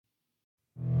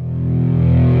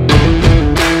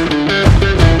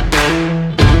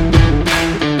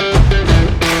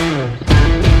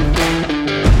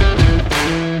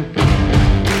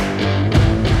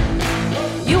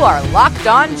are Locked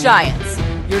On Giants,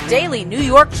 your daily New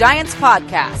York Giants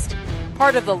podcast.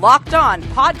 Part of the Locked On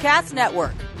Podcast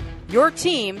Network, your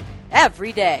team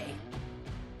every day.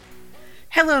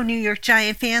 Hello, New York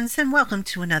Giant fans, and welcome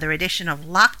to another edition of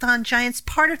Locked On Giants,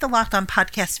 part of the Locked On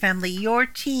Podcast family, your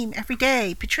team every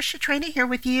day. Patricia Traina here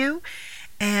with you,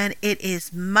 and it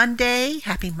is Monday.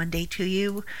 Happy Monday to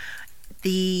you.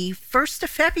 The 1st of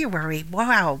February.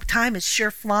 Wow, time is sure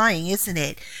flying, isn't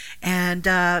it?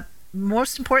 And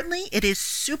most importantly, it is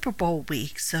Super Bowl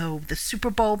week. So the Super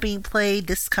Bowl being played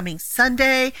this coming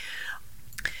Sunday.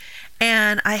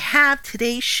 And I have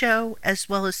today's show as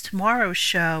well as tomorrow's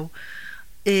show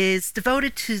is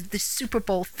devoted to the Super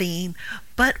Bowl theme,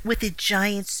 but with a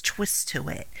Giants twist to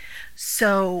it.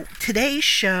 So today's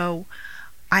show,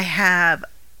 I have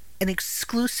an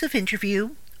exclusive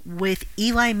interview with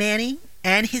Eli Manning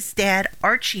and his dad,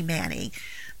 Archie Manning.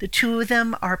 The two of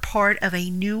them are part of a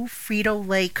new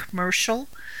Frito-Lay commercial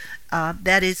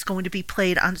that is going to be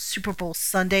played on Super Bowl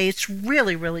Sunday. It's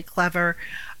really, really clever.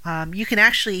 You can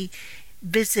actually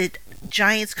visit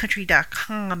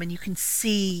GiantsCountry.com and you can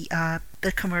see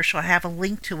the commercial. I have a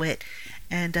link to it,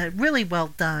 and really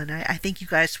well done. I think you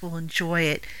guys will enjoy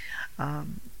it.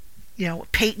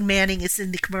 Peyton Manning is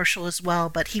in the commercial as well,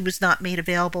 but he was not made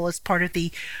available as part of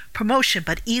the promotion,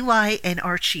 but Eli and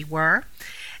Archie were.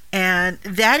 And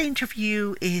that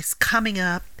interview is coming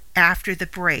up after the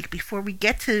break. Before we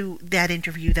get to that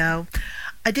interview, though,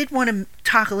 I did want to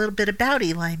talk a little bit about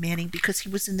Eli Manning because he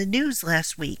was in the news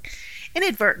last week.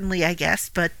 Inadvertently, I guess,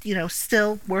 but,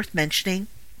 still worth mentioning.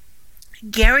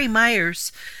 Gary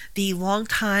Myers, the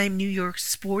longtime New York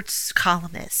sports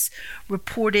columnist,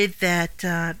 reported that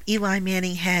Eli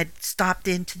Manning had stopped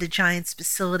into the Giants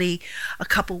facility a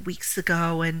couple weeks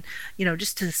ago and,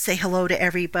 just to say hello to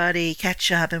everybody,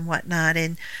 catch up and whatnot.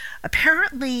 And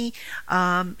apparently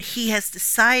he has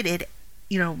decided,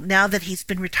 now that he's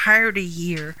been retired a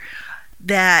year,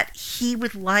 that he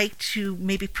would like to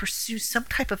maybe pursue some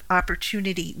type of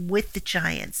opportunity with the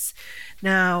Giants.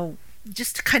 Now,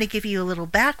 just to kind of give you a little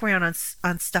background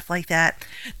on stuff like that,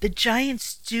 the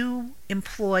Giants do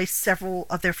employ several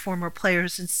of their former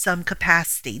players in some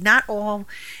capacity. Not all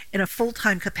in a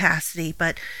full-time capacity,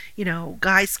 but,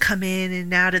 guys come in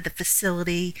and out of the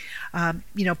facility.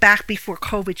 Back before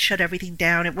COVID shut everything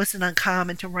down, it wasn't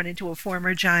uncommon to run into a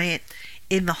former Giant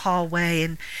in the hallway.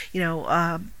 And,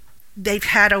 they've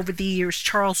had over the years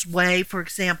Charles Way, for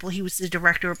example. He was the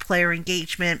director of player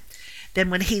engagement. Then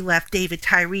when he left, David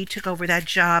Tyree took over that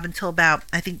job until about,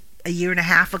 I think, a year and a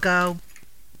half ago.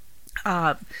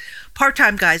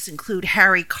 Part-time guys include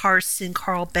Harry Carson,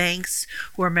 Carl Banks,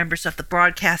 who are members of the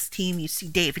broadcast team. You see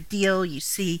David Deal. You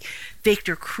see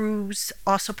Victor Cruz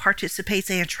also participates.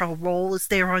 Antrell Roll is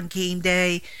there on game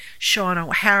day. Sean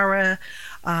O'Hara.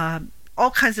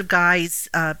 All kinds of guys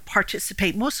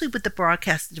participate, mostly with the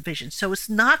broadcast division. So it's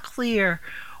not clear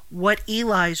what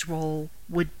Eli's role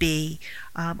would be.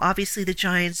 Obviously, the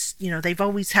Giants, they've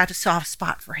always had a soft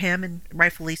spot for him, and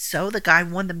rightfully so. The guy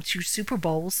won them 2 Super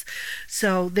Bowls.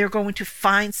 So they're going to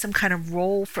find some kind of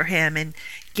role for him. And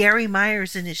Gary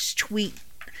Myers, in his tweet,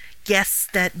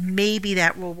 guessed that maybe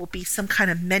that role will be some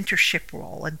kind of mentorship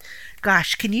role. And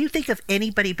gosh, can you think of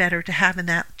anybody better to have in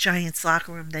that Giants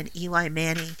locker room than Eli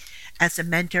Manning as a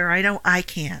mentor? I know I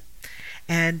can't.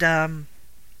 And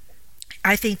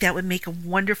I think that would make a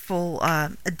wonderful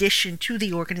addition to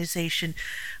the organization,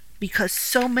 because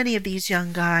so many of these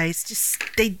young guys just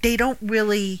they don't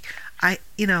really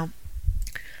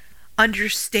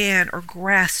understand or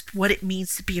grasp what it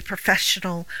means to be a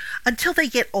professional until they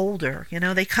get older.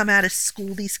 They come out of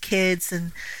school, these kids,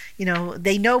 and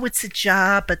they know it's a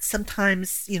job, but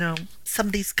sometimes some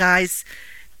of these guys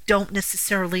don't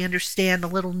necessarily understand the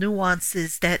little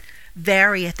nuances that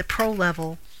vary at the pro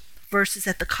level versus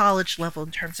at the college level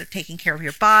in terms of taking care of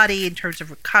your body, in terms of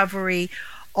recovery,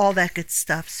 all that good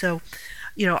stuff. So,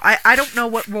 I don't know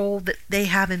what role that they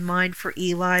have in mind for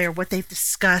Eli or what they've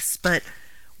discussed, but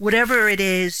whatever it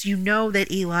is, that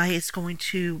Eli is going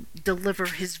to deliver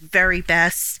his very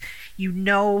best. He's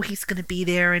going to be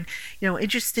there. And,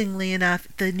 interestingly enough,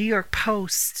 the New York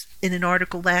Post, in an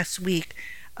article last week,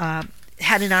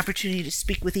 had an opportunity to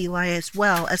speak with Eli as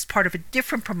well as part of a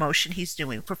different promotion he's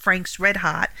doing for Frank's Red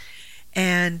Hot.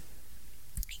 And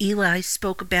Eli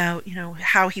spoke about,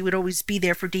 how he would always be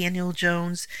there for Daniel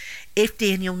Jones if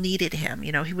Daniel needed him.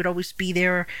 He would always be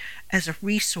there as a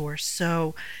resource.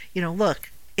 So,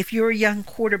 look, if you're a young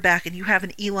quarterback and you have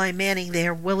an Eli Manning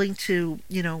there willing to,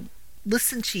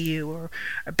 listen to you or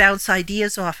bounce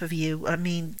ideas off of you, I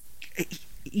mean,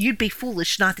 you'd be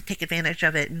foolish not to take advantage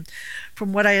of it. And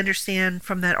from what I understand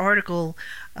from that article,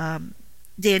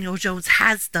 Daniel Jones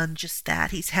has done just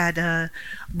that. He's had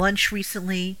lunch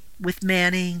recently with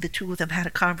Manning. The two of them had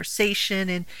a conversation,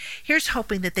 and here's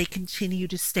hoping that they continue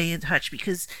to stay in touch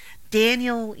because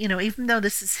Daniel, even though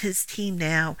this is his team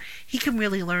now, he can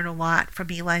really learn a lot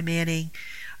from Eli Manning,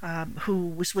 who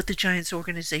was with the Giants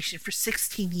organization for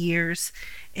 16 years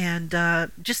and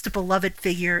just a beloved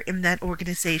figure in that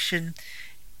organization,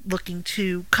 looking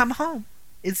to come home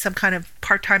in some kind of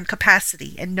part-time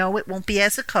capacity. And no, it won't be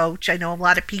as a coach. I know a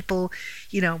lot of people,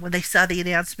 when they saw the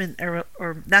announcement,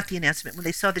 or not the announcement, when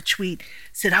they saw the tweet,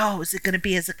 said, oh, is it going to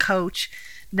be as a coach?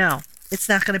 No, it's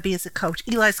not going to be as a coach.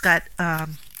 Eli's got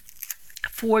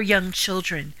 4 young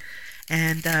children,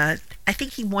 and I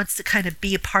think he wants to kind of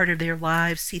be a part of their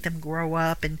lives, see them grow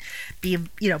up, and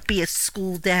be a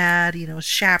school dad,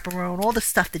 chaperone, all the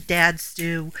stuff that dads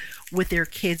do with their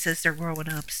kids as they're growing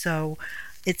up. So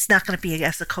it's not going to be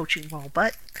as a coaching role.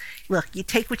 But look, you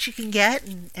take what you can get,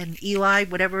 and Eli,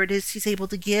 whatever it is he's able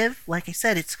to give, like I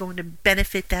said, it's going to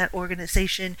benefit that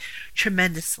organization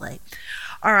tremendously.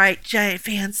 All right, Giant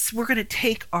fans, we're going to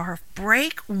take our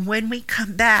break. When we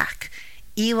come back,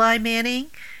 Eli Manning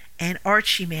and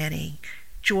Archie Manning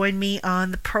join me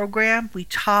on the program. We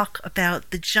talk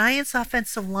about the Giants'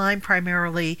 offensive line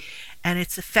primarily and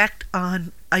its effect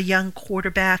on a young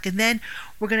quarterback. And then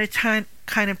we're going to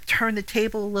kind of turn the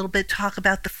table a little bit, talk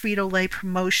about the Frito-Lay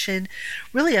promotion.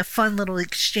 Really a fun little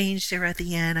exchange there at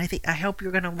the end. I hope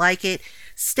you're going to like it.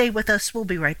 Stay with us. We'll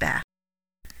be right back.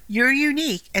 You're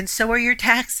unique, and so are your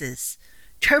taxes.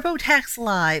 TurboTax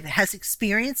Live has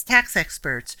experienced tax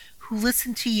experts who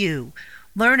listen to you,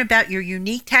 learn about your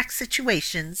unique tax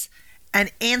situations,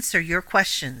 and answer your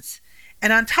questions.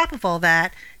 And on top of all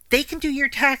that, they can do your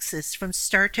taxes from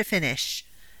start to finish.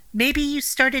 Maybe you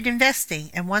started investing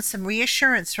and want some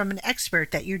reassurance from an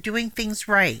expert that you're doing things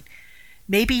right.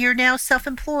 Maybe you're now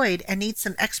self-employed and need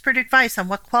some expert advice on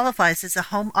what qualifies as a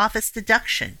home office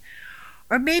deduction.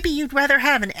 Or maybe you'd rather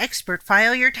have an expert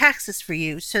file your taxes for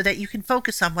you so that you can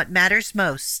focus on what matters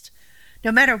most.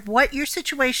 No matter what your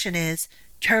situation is,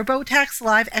 TurboTax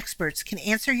Live experts can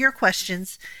answer your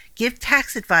questions, give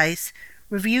tax advice,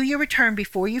 review your return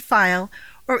before you file,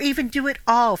 or even do it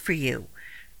all for you.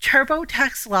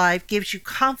 TurboTax Live gives you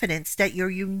confidence that your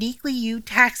uniquely you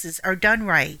taxes are done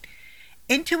right.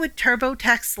 Intuit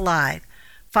TurboTax Live.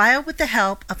 File with the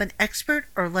help of an expert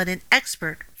or let an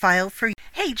expert file for you.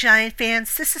 Hey Giant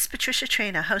fans, this is Patricia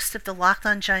Traina, host of the Locked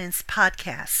On Giants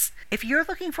podcast. If you're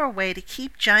looking for a way to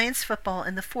keep Giants football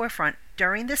in the forefront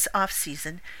during this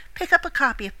off-season, pick up a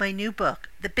copy of my new book,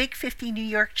 The Big 50 New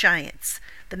York Giants,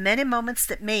 The Men and Moments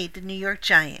That Made the New York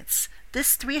Giants.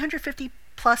 This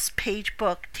 350-plus page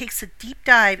book takes a deep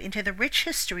dive into the rich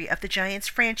history of the Giants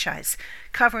franchise,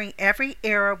 covering every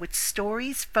era with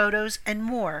stories, photos, and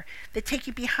more that take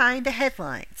you behind the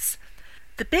headlines.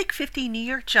 The Big 50 New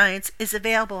York Giants is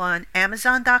available on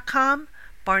Amazon.com,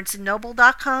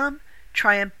 BarnesandNoble.com,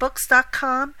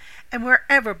 TriumphBooks.com, and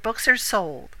wherever books are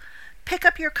sold. Pick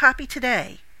up your copy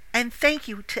today, and thank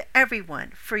you to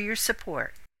everyone for your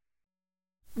support.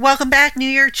 Welcome back, New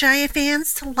York Giant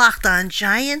fans, to Locked On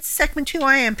Giants, Segment 2.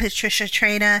 I am Patricia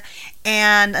Traina,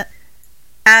 and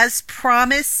as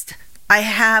promised, I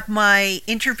have my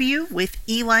interview with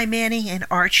Eli Manning and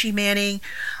Archie Manning.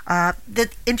 The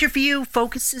interview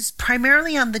focuses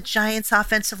primarily on the Giants'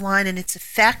 offensive line and its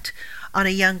effect on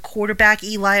a young quarterback.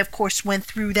 Eli, of course, went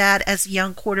through that as a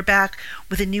young quarterback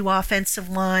with a new offensive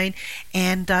line.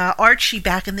 And Archie,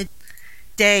 back in the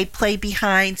day, played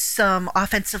behind some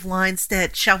offensive lines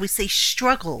that, shall we say,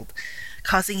 struggled,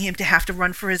 causing him to have to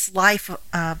run for his life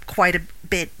quite a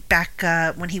bit back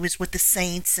when he was with the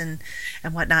Saints and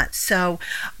whatnot. So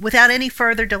without any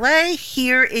further delay,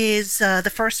 here is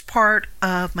the first part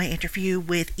of my interview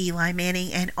with Eli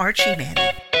Manning and Archie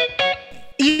Manning.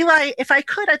 Eli, if I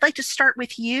could, I'd like to start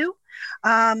with you.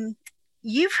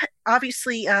 You've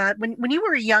obviously, when you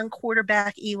were a young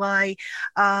quarterback, Eli,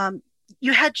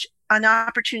 you had an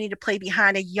opportunity to play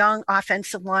behind a young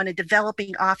offensive line, a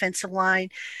developing offensive line.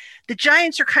 The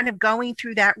Giants are kind of going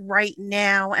through that right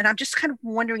now, and I'm just kind of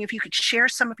wondering if you could share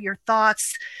some of your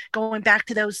thoughts going back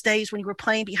to those days when you were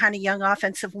playing behind a young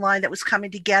offensive line that was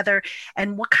coming together,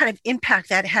 and what kind of impact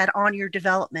that had on your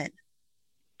development.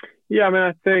 Yeah, I mean,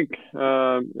 I think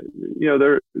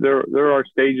there are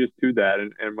stages to that,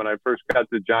 and when I first got to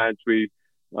the Giants, we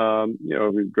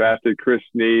drafted Chris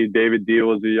Snead. David Deal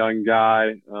was a young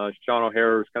guy. Sean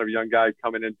O'Hara was kind of a young guy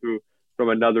coming into from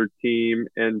another team,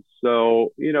 and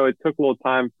so it took a little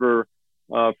time for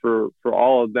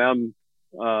all of them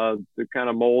to kind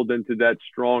of mold into that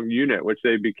strong unit, which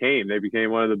they became. They became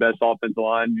one of the best offensive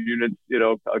line units,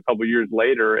 a couple years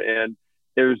later, and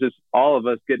it was just all of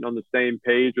us getting on the same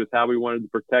page with how we wanted to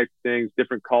protect things,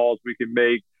 different calls we could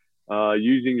make,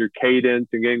 using your cadence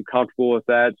and getting comfortable with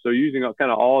that. So using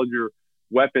kind of all of your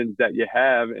weapons that you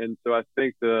have. And so I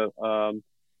think it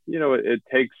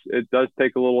does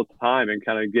take a little time and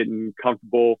kind of getting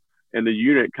comfortable and the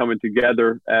unit coming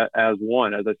together as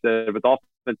one. As I said, with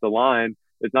offensive line,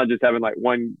 it's not just having like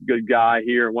one good guy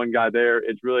here and one guy there.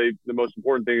 It's really the most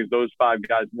important thing is those five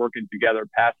guys working together,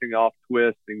 passing off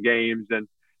twists and games and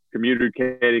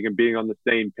communicating and being on the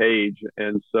same page.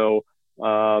 And so,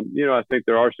 I think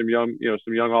there are some young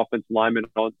offensive linemen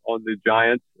on the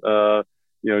Giants.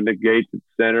 Nick Gates at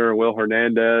center and Will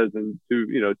Hernandez and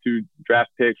two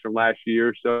draft picks from last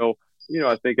year. So,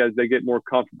 I think as they get more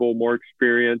comfortable, more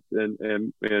experience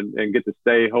and get to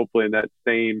stay hopefully in that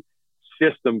same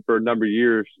system for a number of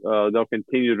years, they'll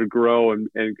continue to grow and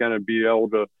kind of be able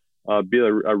to be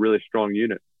a really strong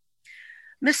unit.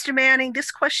 Mr. Manning, this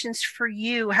question's for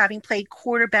you, having played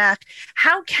quarterback.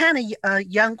 How can a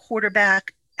young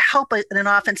quarterback help an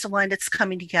offensive line that's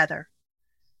coming together?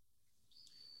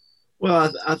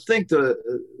 Well, I think the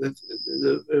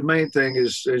main thing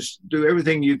is do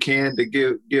everything you can to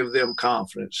give them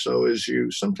confidence. So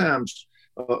sometimes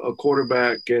a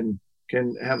quarterback can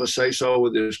have a say-so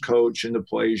with his coach and the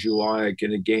plays you like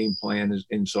and the game plan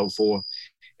and so forth.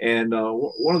 And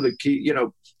one of the key,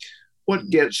 what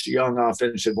gets young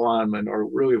offensive linemen, or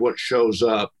really what shows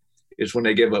up, is when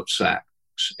they give up sacks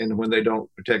and when they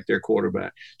don't protect their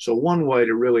quarterback. So one way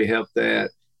to really help that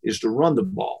is to run the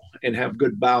ball and have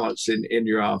good balance in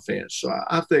your offense. So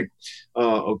I think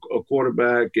a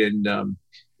quarterback as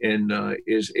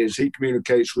he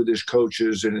communicates with his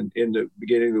coaches and in the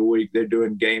beginning of the week, they're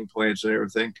doing game plans and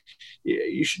everything.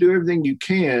 You should do everything you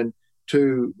can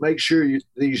to make sure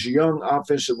these young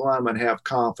offensive linemen have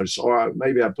confidence, or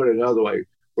maybe I put it another way,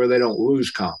 where they don't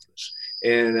lose confidence.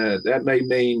 And that may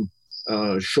mean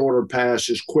shorter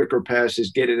passes, quicker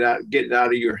passes, get it out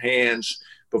of your hands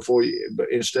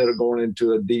instead of going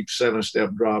into a deep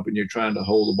 7-step drop and you're trying to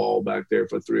hold the ball back there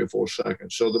for 3 or 4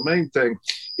 seconds. So the main thing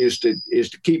is to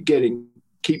keep getting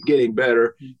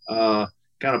better, kind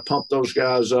of pump those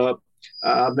guys up.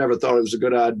 I've never thought it was a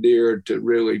good idea to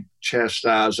really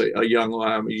chastise a young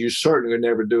lineman. You certainly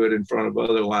never do it in front of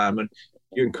other linemen.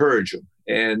 You encourage them.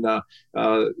 And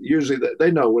usually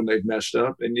they know when they've messed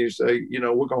up, and you say,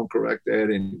 we're going to correct that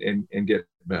and get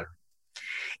better.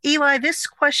 Eli, this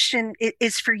question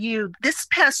is for you. This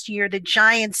past year, the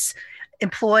Giants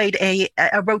employed a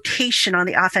rotation on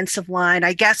the offensive line,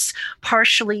 I guess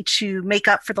partially to make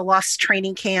up for the lost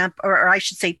training camp, or I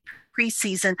should say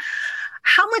preseason.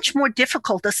 How much more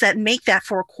difficult does that make that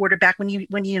for a quarterback when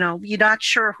you're not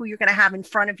sure who you're going to have in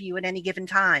front of you at any given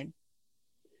time?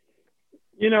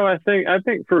 I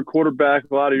think for a quarterback,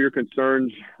 a lot of your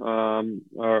concerns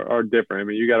are different. I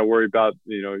mean, you got to worry about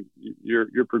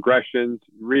your progressions,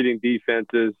 reading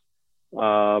defenses,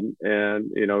 and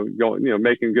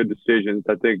making good decisions.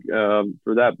 I think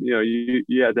for that,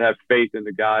 you have to have faith in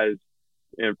the guys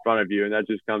in front of you, and that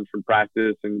just comes from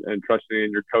practice and trusting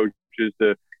in your coaches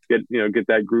to get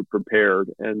that group prepared.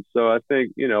 And so I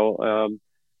think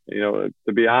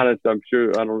to be honest, I'm sure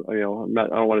I don't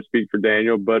want to speak for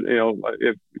Daniel, but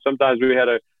if sometimes we had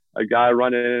a guy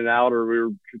running in and out, or we were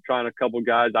trying a couple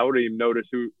guys, I wouldn't even notice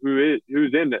who's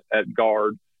in at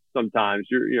guard. Sometimes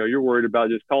you're worried about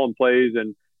just calling plays,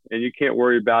 and you can't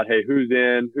worry about, hey, who's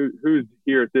who's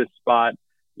here at this spot.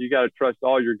 You got to trust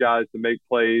all your guys to make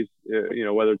plays.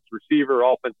 Whether it's receiver,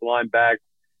 offensive line, back.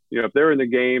 If they're in the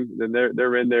game, then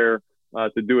they're in there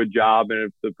to do a job. And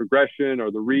if the progression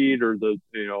or the read or the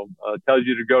tells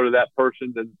you to go to that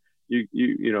person, then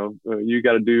you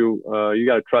got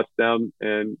to trust them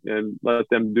and let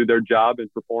them do their job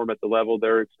and perform at the level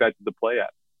they're expected to play at.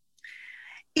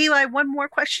 Eli, one more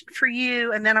question for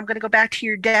you, and then I'm going to go back to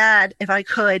your dad, if I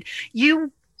could.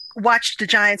 You watched the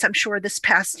Giants, I'm sure, this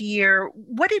past year.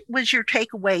 What was your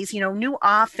takeaways? New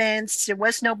offense. There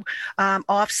was no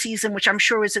off season, which I'm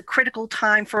sure was a critical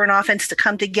time for an offense to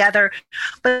come together.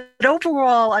 But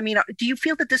overall, I mean, do you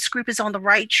feel that this group is on the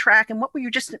right track? And what were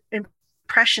your just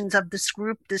impressions of this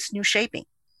group, this new shaping?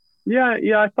 Yeah.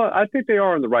 I think they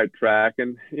are on the right track,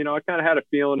 and I kind of had a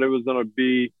feeling it was going to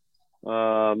be,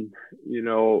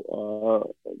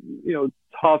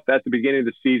 tough at the beginning of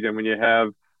the season when you have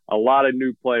a lot of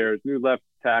new players, new left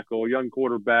tackle, young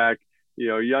quarterback,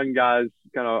 young guys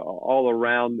kind of all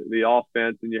around the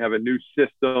offense, and you have a new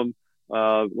system.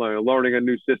 Learning a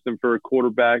new system for a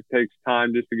quarterback takes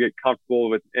time just to get comfortable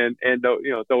with, and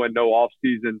throwing no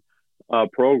off-season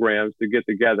programs to get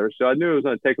together. So I knew it was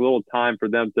going to take a little time for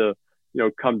them to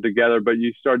come together, but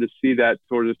you start to see that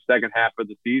towards the second half of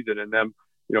the season, and them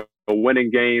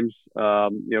winning games,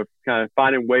 kind of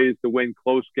finding ways to win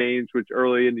close games, which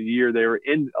early in the year they were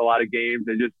in a lot of games.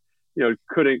 They just,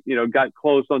 couldn't, got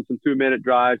close on some 2-minute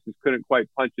drives, just couldn't quite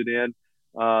punch it in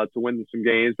to win some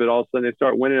games. But all of a sudden they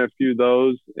start winning a few of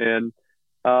those. And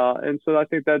so I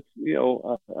think that's,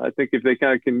 I think if they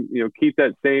kind of can, keep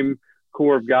that same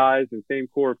core of guys and same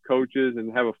core of coaches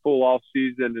and have a full off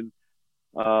season, and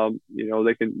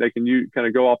they can kind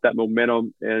of go off that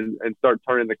momentum and start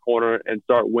turning the corner and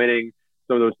start winning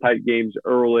some of those tight games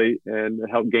early and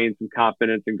help gain some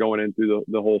confidence and going into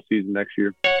the whole season next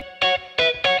year.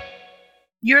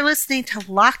 You're listening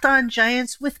to Locked On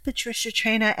Giants with Patricia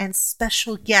Traina and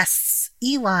special guests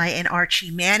Eli and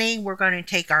Archie Manning. We're going to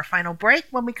take our final break.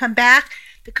 When we come back,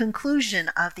 the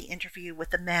conclusion of the interview with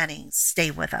the Mannings.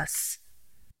 Stay with us.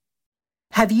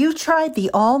 Have you tried the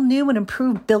all-new and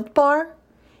improved Built Bar?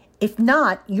 If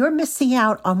not, you're missing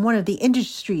out on one of the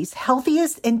industry's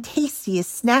healthiest and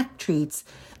tastiest snack treats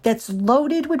that's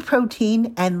loaded with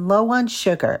protein and low on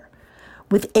sugar.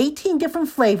 With 18 different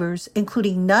flavors,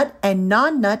 including nut and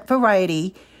non-nut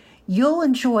variety, you'll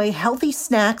enjoy healthy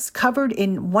snacks covered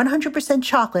in 100%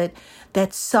 chocolate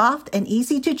that's soft and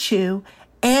easy to chew,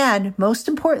 and most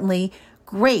importantly,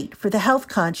 great for the health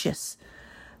conscious.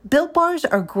 Built Bars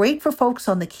are great for folks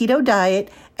on the keto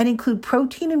diet and include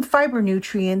protein and fiber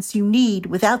nutrients you need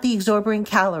without the exorbitant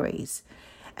calories.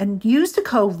 And use the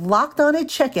code LOCKEDON at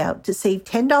checkout to save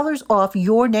 $10 off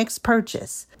your next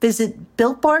purchase. Visit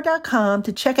BuiltBar.com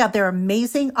to check out their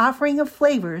amazing offering of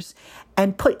flavors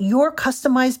and put your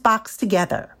customized box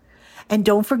together. And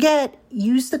don't forget,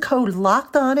 use the code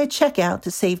LOCKEDON at checkout to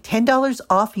save $10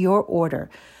 off your order.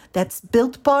 That's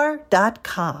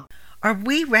BuiltBar.com. Are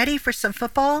we ready for some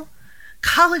football?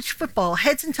 College football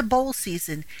heads into bowl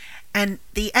season, and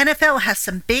the NFL has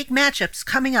some big matchups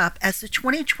coming up as the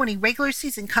 2020 regular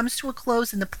season comes to a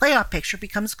close and the playoff picture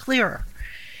becomes clearer.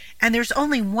 And there's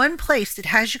only one place that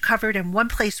has you covered and one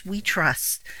place we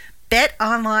trust,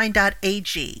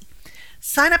 betonline.ag.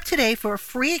 Sign up today for a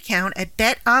free account at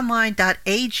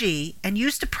betonline.ag and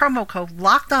use the promo code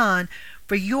LOCKEDON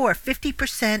for your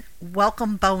 50%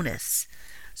 welcome bonus.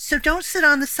 So don't sit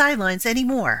on the sidelines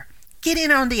anymore. Get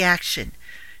in on the action.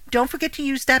 Don't forget to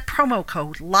use that promo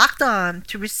code Locked On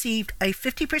to receive a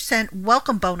 50%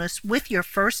 welcome bonus with your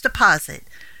first deposit.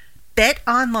 Bet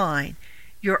Online,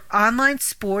 your online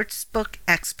sportsbook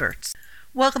experts.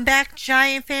 Welcome back,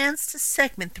 Giant fans, to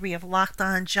segment 3 of Locked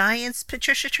On Giants.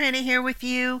 Patricia Traina here with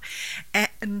you,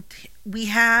 and we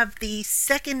have the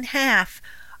second half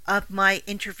of my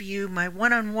interview, my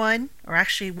one-on-one, or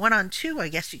actually one-on-two, I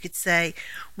guess you could say,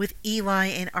 with Eli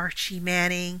and Archie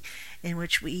Manning, in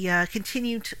which we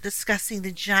continued discussing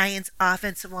the Giants'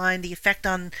 offensive line, the effect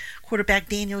on quarterback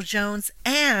Daniel Jones,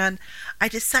 and I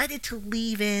decided to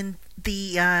leave in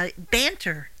the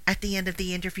banter at the end of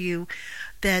the interview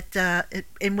that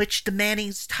in which the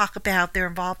Mannings talk about their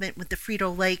involvement with the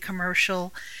Frito-Lay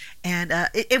commercial, and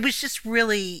it was just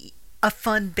really a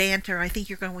fun banter. I think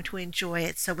you're going to enjoy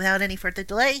it. So without any further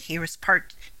delay, here is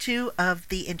part 2 of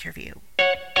the interview.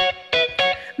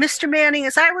 Mr. Manning,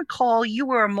 as I recall, you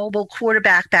were a mobile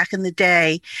quarterback back in the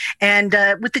day. And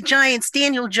with the Giants,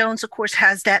 Daniel Jones, of course,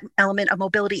 has that element of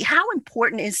mobility. How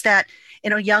important is that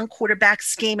in a young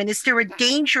quarterback's game? And is there a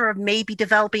danger of maybe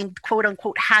developing, quote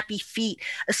unquote, happy feet,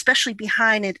 especially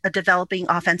behind a developing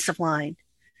offensive line?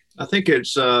 I think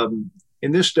it's in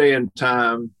this day and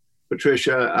time,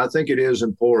 Patricia, I think it is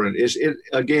important.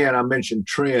 Again, I mentioned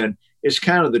trend. It's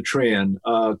kind of the trend.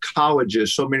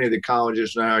 Colleges, so many of the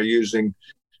colleges now are using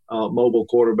mobile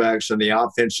quarterbacks, and the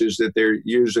offenses that they're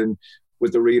using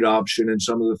with the read option and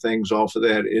some of the things off of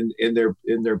that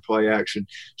in their play action.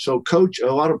 So a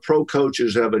lot of pro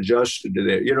coaches have adjusted to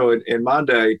that. In my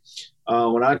day,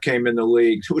 when I came in the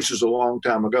league, which is a long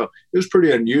time ago, it was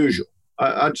pretty unusual.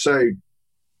 I'd say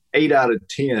 8 out of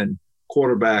 10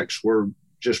 quarterbacks were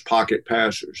just pocket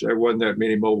passers. There wasn't that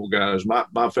many mobile guys.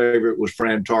 My favorite was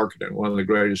Fran Tarkenton, one of the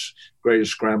greatest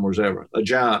scramblers ever, a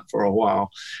Giant for a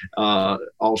while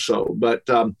also. But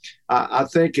I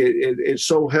think it's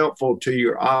so helpful to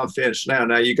your offense now.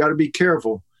 Now, you got to be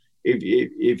careful. If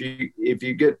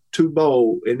you get too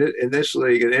bold in this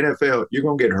league, in the NFL, you're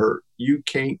going to get hurt. You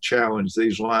can't challenge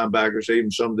these linebackers,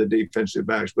 even some of the defensive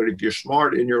backs. But if you're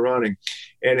smart in your running,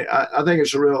 and I think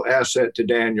it's a real asset to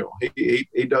Daniel. He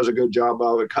does a good job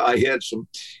of it. He had some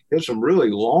really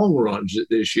long runs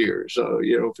this year. So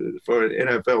for an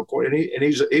NFL court, and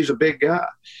he's a big guy.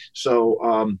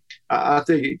 So I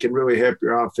think it can really help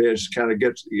your offense kind of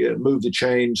move the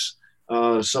chains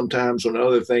sometimes when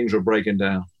other things are breaking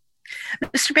down.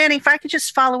 Mr. Manning, if I could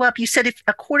just follow up, you said if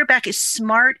a quarterback is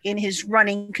smart in his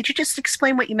running, could you just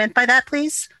explain what you meant by that,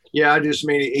 please? Yeah, I just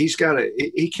mean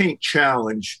he can't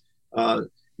challenge,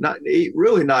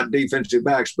 really not defensive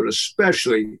backs, but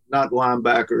especially not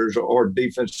linebackers or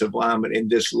defensive linemen in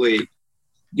this league.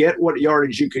 Get what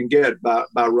yardage you can get by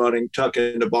running,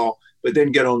 tucking the ball, but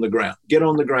then get on the ground. Get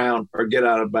on the ground or get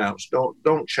out of bounds.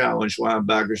 Don't challenge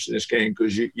linebackers in this game,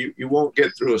 because you won't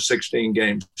get through a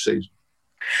 16-game season.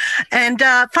 And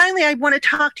finally, I want to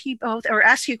talk to you both, or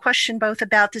ask you a question both,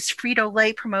 about this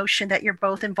Frito-Lay promotion that you're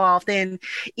both involved in.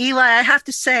 Eli, I have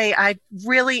to say, I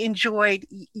really enjoyed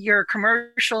your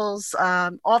commercials,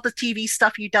 all the TV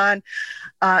stuff you've done,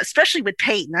 especially with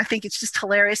Peyton. I think it's just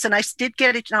hilarious. And I did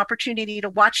get an opportunity to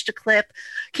watch the clip.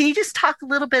 Can you just talk a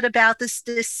little bit about this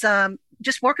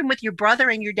just working with your brother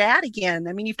and your dad again?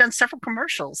 I mean, you've done several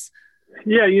commercials.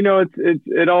 Yeah,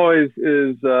 it always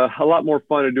is a lot more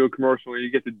fun to do a commercial when you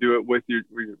get to do it with your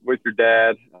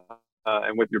dad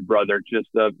and with your brother. Just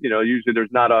usually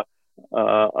there's not a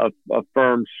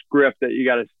firm script that you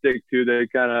got to stick to. They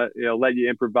kind of let you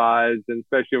improvise, and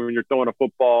especially when you're throwing a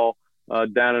football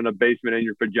down in a basement in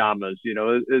your pajamas.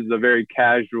 It is a very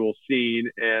casual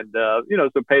scene, and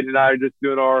so Peyton and I are just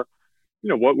doing our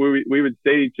what we would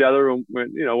say to each other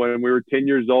when we were 10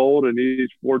 years old and he's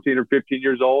 14 or 15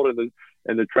 years old, and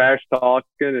the trash talking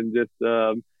and just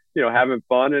having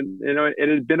fun. And it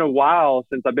has been a while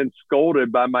since I've been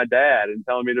scolded by my dad and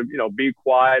telling me to be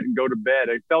quiet and go to bed.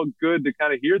 It felt good to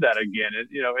kind of hear that again.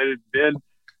 It had been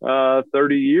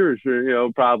 30 years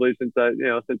probably since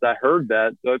I heard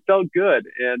that, so it felt good.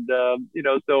 And I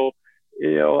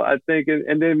think,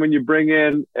 and then when you bring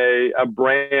in a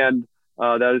brand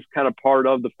that is kind of part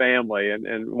of the family,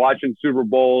 and watching Super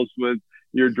Bowls with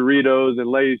your Doritos and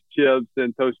Lay's chips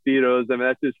and Tostitos, I mean,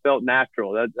 that just felt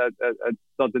natural. That's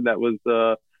something that was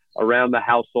around the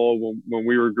household when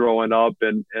we were growing up,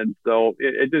 and so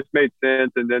it just made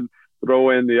sense. And then throw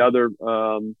in the other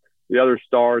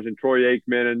stars, and Troy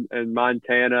Aikman and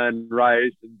Montana and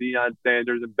Rice and Deion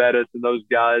Sanders and Bettis and those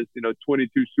guys.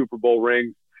 22 Super Bowl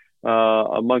rings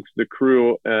amongst the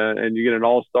crew, and you get an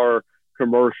all-star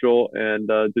commercial, and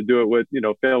to do it with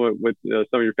film it with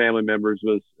some of your family members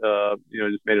was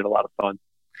just made it a lot of fun.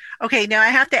 Okay, now I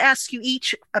have to ask you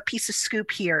each a piece of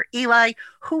scoop here. Eli,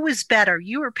 who was better,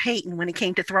 you or Peyton, when it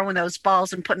came to throwing those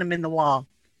balls and putting them in the wall?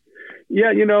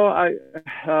 Yeah, Peyton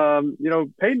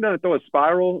doesn't throw a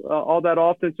spiral all that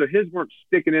often, so his weren't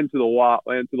sticking into the wall.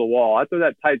 I thought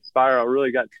that tight spiral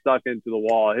really got stuck into the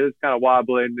wall. His kind of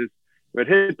wobbly, and just it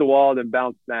hit the wall, then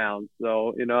bounced down.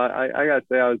 So, I got to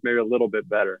say I was maybe a little bit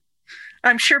better.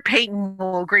 I'm sure Peyton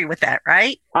will agree with that,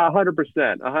 right? 100%.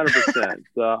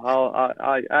 So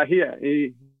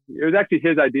it was actually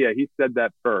his idea. He said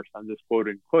that first. I'm just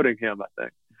quoting him, I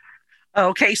think.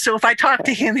 Okay, so if I talk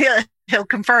to him, he'll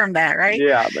confirm that, right?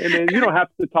 Yeah, I mean, you don't have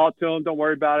to talk to him. Don't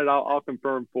worry about it. I'll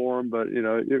confirm for him. But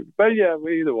yeah,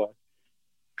 either way.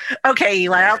 Okay,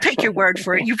 Eli, I'll take your word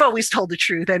for it. You've always told the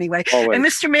truth anyway. Always. And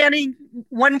Mr. Manning,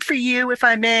 one for you, if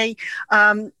I may.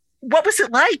 What was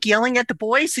it like yelling at the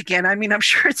boys again? I mean, I'm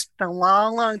sure it's been a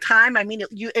long, long time. I mean,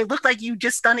 it looked like you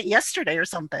just done it yesterday or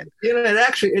something.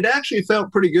 It actually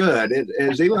felt pretty good.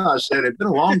 As Eli said, it'd been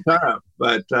a long time,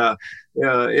 but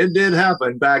it did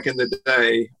happen back in the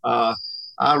day.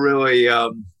 I really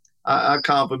I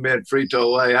compliment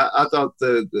Frito-Lay. I thought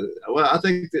I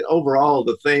think overall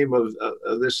the theme of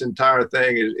this entire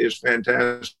thing is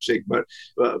fantastic. But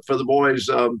for the boys,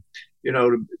 to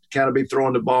kind of be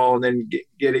throwing the ball and then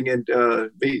getting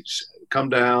into beats, come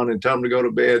down and tell them to go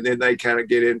to bed, and then they kind of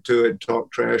get into it and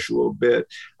talk trash a little bit.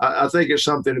 I think it's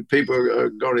something that people are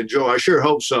going to enjoy. I sure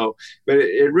hope so. But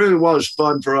it really was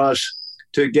fun for us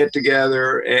to get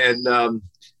together and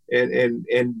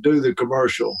do the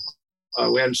commercial.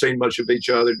 We hadn't seen much of each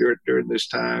other during this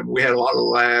time. We had a lot of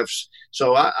laughs.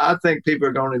 So I think people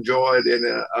are going to enjoy it, and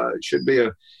it should be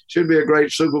a great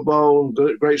Super Bowl,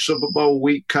 great Super Bowl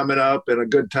week coming up, and a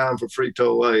good time for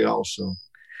Frito-Lay also.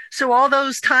 So all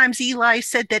those times Eli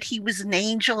said that he was an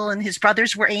angel and his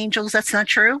brothers were angels, that's not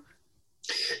true?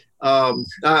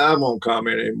 I won't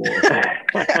comment anymore.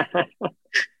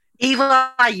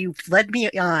 Eli, you've led me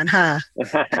on, huh?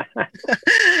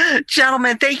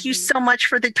 Gentlemen, thank you so much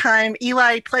for the time.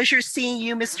 Eli, pleasure seeing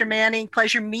you. Mr. Manning,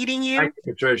 pleasure meeting you. Thank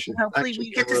you, Patricia. Hopefully we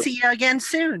get to see you again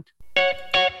soon.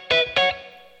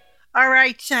 All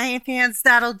right, Giant fans,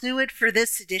 that'll do it for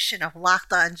this edition of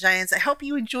Locked On Giants. I hope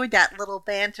you enjoyed that little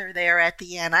banter there at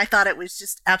the end. I thought it was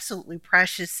just absolutely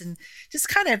precious and just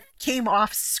kind of came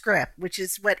off script, which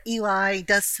is what Eli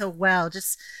does so well,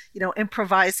 just,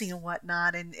 improvising and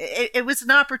whatnot. And it was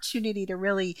an opportunity to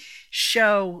really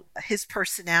show his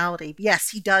personality. Yes,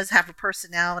 he does have a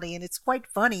personality, and it's quite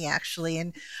funny, actually.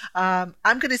 And I'm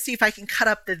going to see if I can cut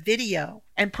up the video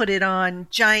and put it on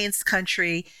Giants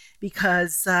country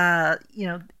because,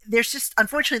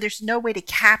 unfortunately, there's no way to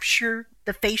capture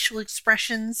the facial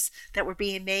expressions that were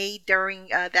being made during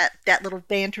that little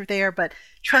banter there. But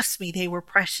trust me, they were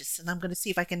precious. And I'm going to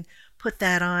see if I can put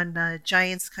that on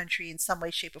Giants country in some way,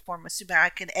 shape, or form. Assuming I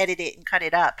can edit it and cut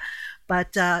it up.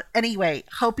 But anyway,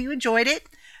 hope you enjoyed it.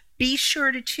 Be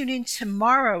sure to tune in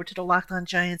tomorrow to the Locked On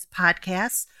Giants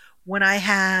podcast when I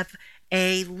have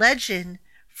a legend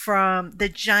from the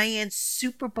Giants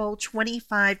Super Bowl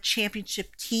 25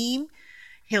 championship team.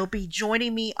 He'll be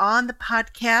joining me on the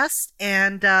podcast,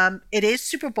 and it is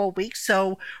Super Bowl week,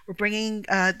 so we're bringing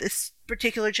this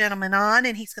particular gentleman on,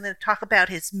 and he's going to talk about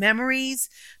his memories,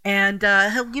 and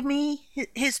he'll give me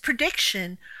his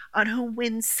prediction on who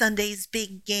wins Sunday's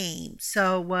big game.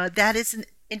 So that is an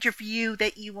interview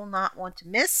that you will not want to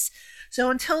miss.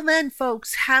 So until then,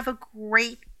 folks, have a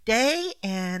great day,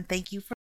 and thank you for